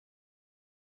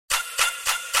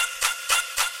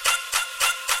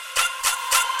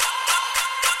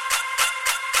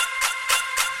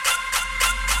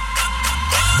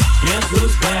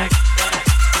who's back?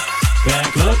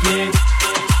 Back again.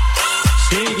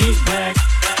 Shaggy's back.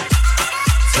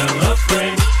 Tell a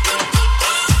friend.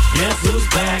 Guess who's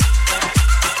back?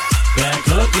 Back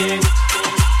again.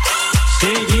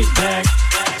 Shaggy's back.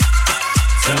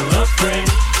 Tell a friend.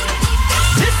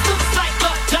 This looks like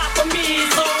a job for me,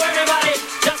 so everybody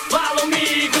just follow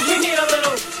me, cause we need a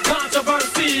little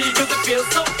controversy, cause it feels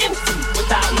so empty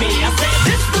without me. I say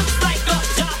this looks like a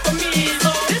job for me,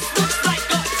 so this looks like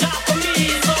a job for me,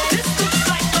 so this looks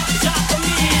like a job for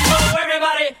me, so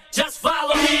everybody just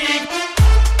follow me.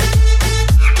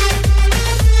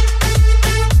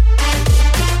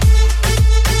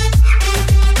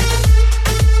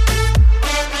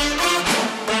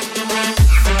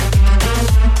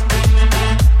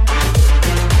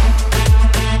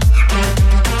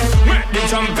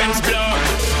 Trumpets blow.